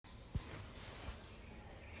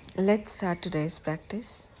Let's start today's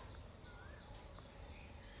practice.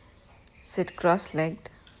 Sit cross-legged,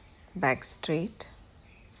 back straight.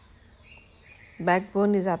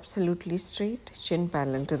 Backbone is absolutely straight, chin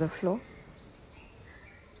parallel to the floor.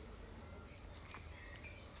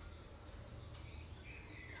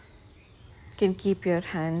 You can keep your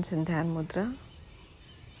hands in Dhyan Mudra.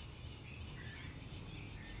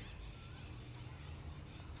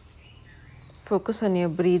 Focus on your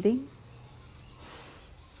breathing.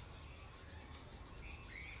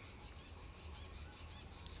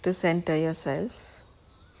 To center yourself.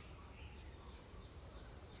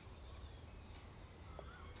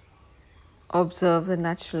 Observe the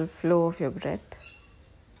natural flow of your breath.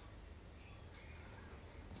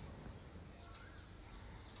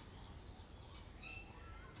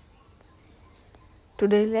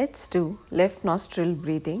 Today let's do left nostril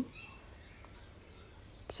breathing.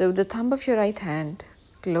 So with the thumb of your right hand,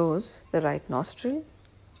 close the right nostril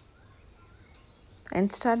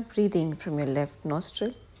and start breathing from your left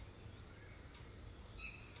nostril.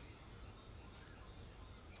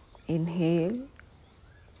 Inhale,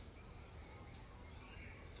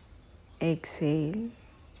 exhale,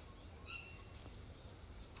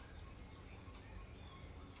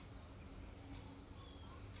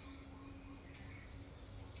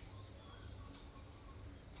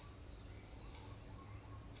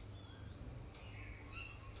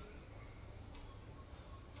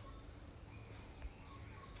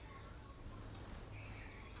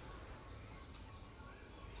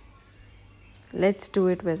 let's do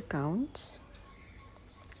it with counts.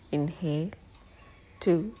 Inhale,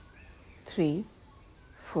 2, 3,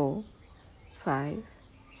 4, 5,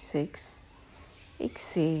 6.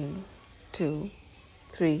 Exhale, 2,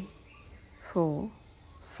 3, 4,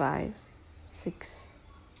 5, 6.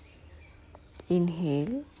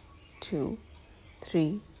 Inhale, 2,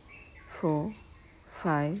 3, 4,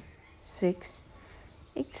 5, 6.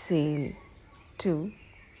 Exhale, 2,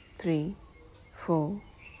 3, 4,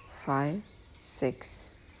 5,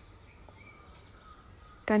 6.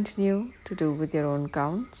 Continue to do with your own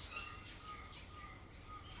counts.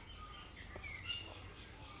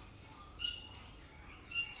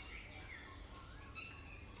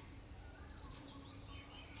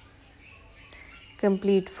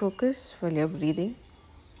 Complete focus while you're breathing,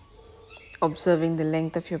 observing the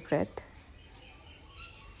length of your breath.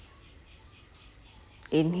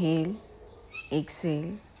 Inhale,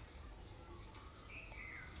 exhale.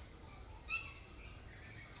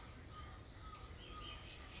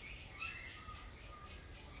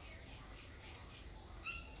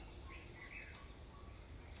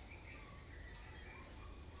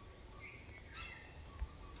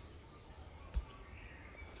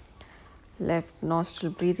 Left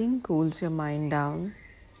nostril breathing cools your mind down,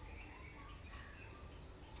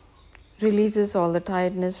 releases all the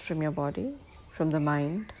tiredness from your body, from the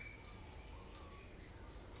mind.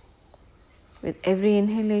 With every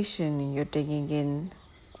inhalation, you're taking in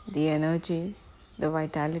the energy, the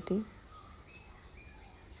vitality,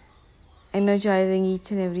 energizing each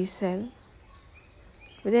and every cell.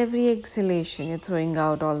 With every exhalation, you're throwing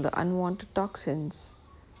out all the unwanted toxins,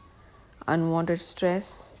 unwanted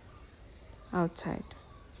stress outside.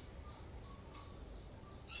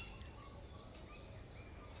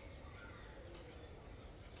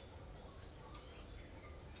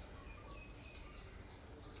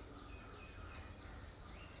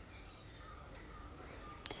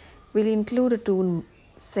 We'll include a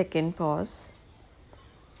 2-second pause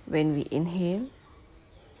when we inhale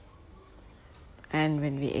and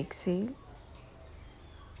when we exhale.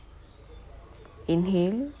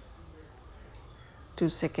 Inhale,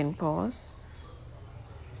 2-second pause.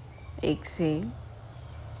 Exhale,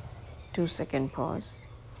 2-second pause.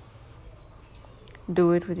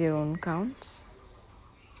 Do it with your own counts.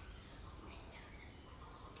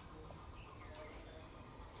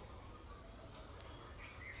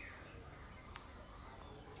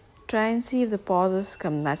 Try and see if the pauses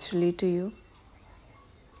come naturally to you.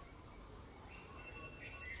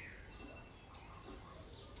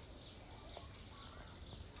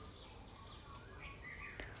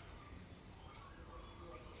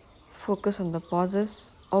 Focus on the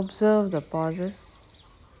pauses, observe the pauses.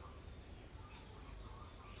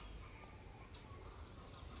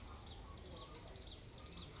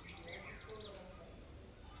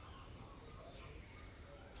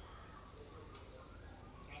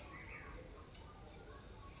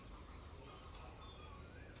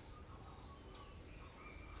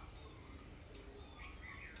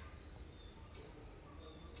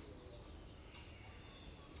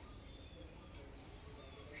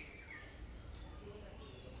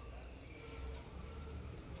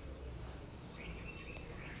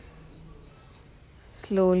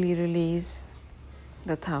 Slowly release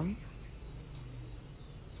the thumb.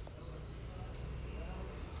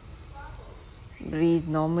 Breathe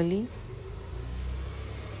normally.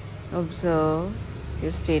 Observe your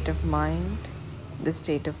state of mind, the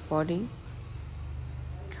state of body.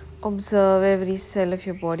 Observe every cell of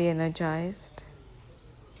your body energized,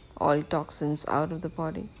 all toxins out of the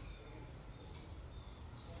body.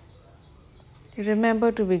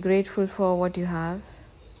 Remember to be grateful for what you have.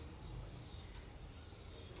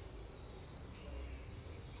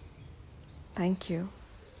 Thank you.